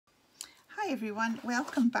everyone,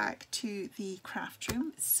 welcome back to the craft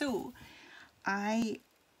room. So I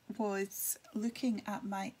was looking at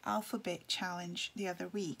my alphabet challenge the other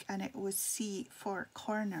week and it was C for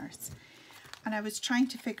corners, and I was trying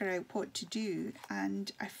to figure out what to do,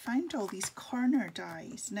 and I found all these corner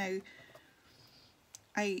dies. Now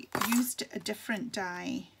I used a different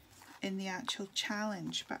die in the actual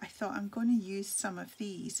challenge, but I thought I'm going to use some of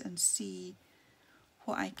these and see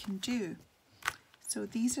what I can do. So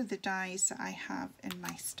these are the dies that I have in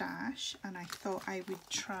my stash, and I thought I would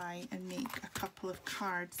try and make a couple of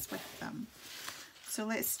cards with them. So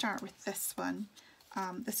let's start with this one.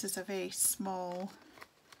 This is a very small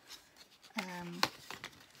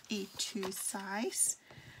A2 size,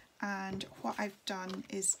 and what I've done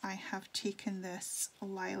is I have taken this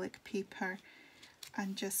lilac paper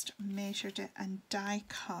and just measured it and die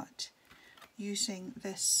cut using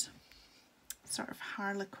this sort of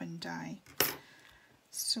harlequin die.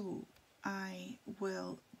 So I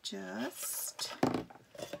will just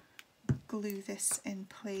glue this in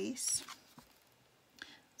place.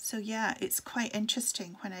 So yeah, it's quite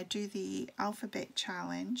interesting when I do the alphabet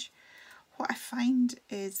challenge. What I find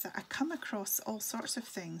is that I come across all sorts of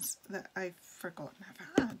things that I've forgotten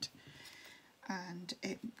I've had, and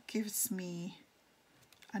it gives me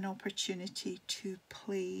an opportunity to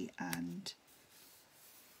play and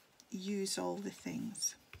use all the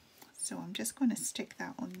things. So I'm just going to stick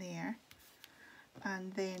that on there,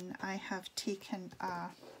 and then I have taken a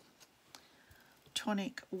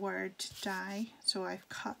tonic word die, so I've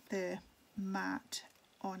cut the mat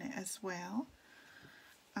on it as well,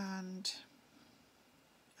 and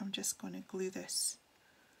I'm just going to glue this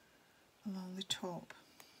along the top.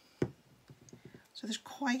 So there's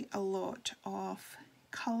quite a lot of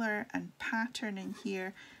colour and pattern in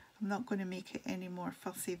here. I'm not going to make it any more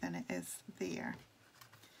fussy than it is there.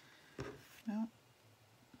 No.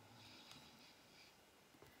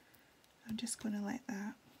 I'm just going to let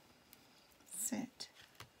that sit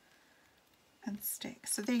and stick.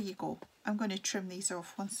 So there you go. I'm going to trim these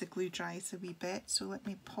off once the glue dries a wee bit. So let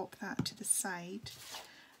me pop that to the side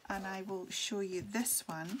and I will show you this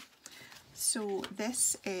one. So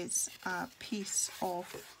this is a piece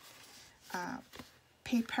of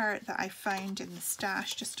paper that I found in the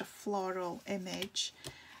stash, just a floral image,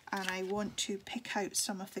 and I want to pick out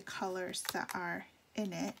some of the colours that are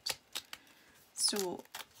in it. So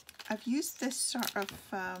I've used this sort of,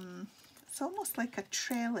 it's almost like a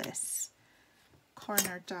trellis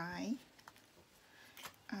corner die,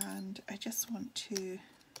 and I just want to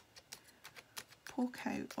poke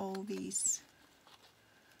out all these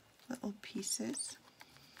little pieces,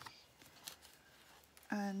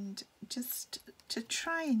 and just to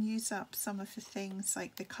try and use up some of the things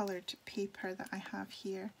like the coloured paper that I have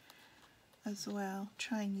here as well,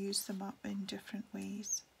 try and use them up in different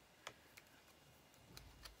ways.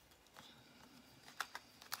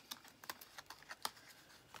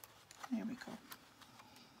 There we go.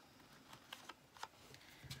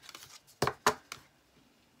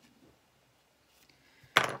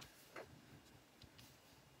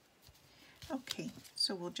 Okay,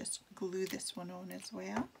 so we'll just glue this one on as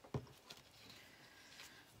well.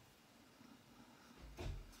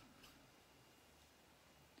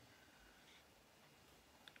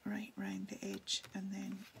 Right round the edge and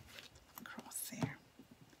then across there.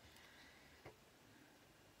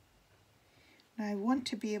 Now I want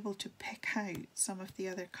to be able to pick out some of the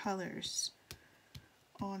other colours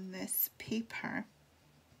on this paper,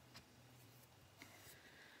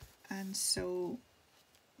 and so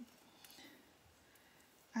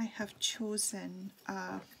I have chosen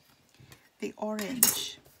the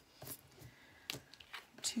orange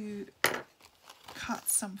to cut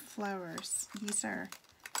some flowers. These are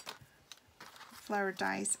flower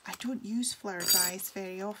dies. I don't use flower dies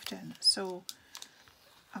very often, so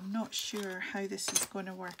I'm not sure how this is going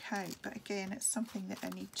to work out, but again, it's something that I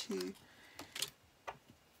need to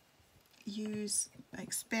use,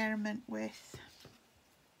 experiment with.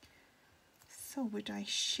 So would I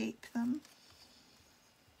shape them?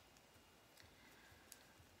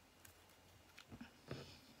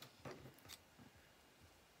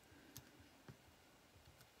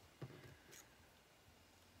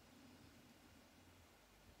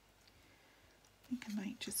 I think I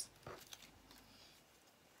might just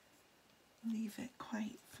leave it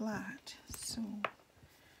quite flat, so,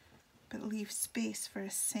 but leave space for a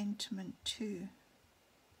sentiment too.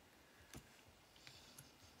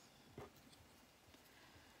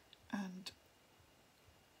 And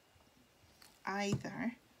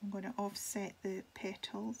either I'm going to offset the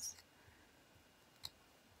petals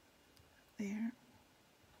there,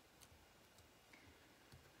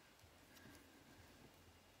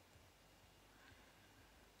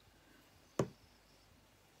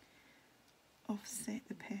 offset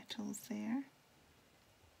the petals there.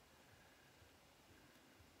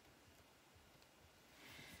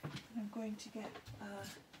 I'm going to get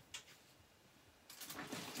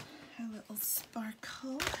a little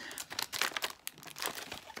sparkle.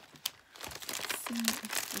 See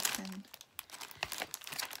if we can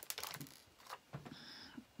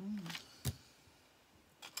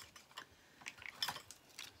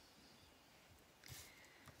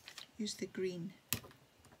use the green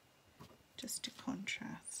just to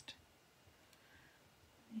contrast.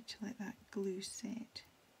 Need to let that glue set.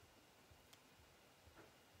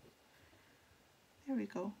 There we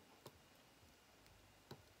go.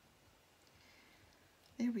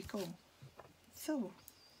 There we go. So,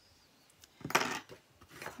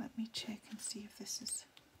 let me check and see if this is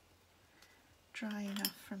dry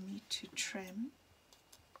enough for me to trim.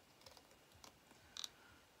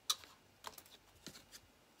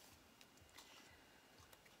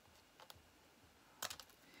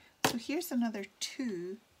 So here's another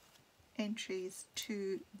 2 entries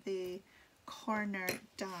to the corner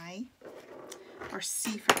die, or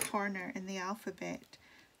C for corner in the alphabet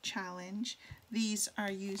challenge. These are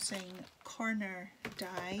using corner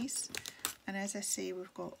dies, and as I say,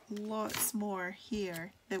 we've got lots more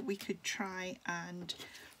here that we could try and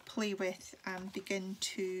play with and begin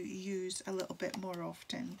to use a little bit more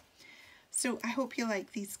often. So I hope you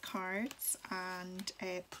like these cards, and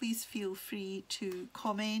please feel free to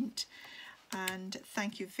comment, and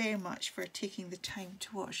thank you very much for taking the time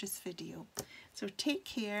to watch this video. So take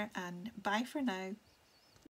care and bye for now.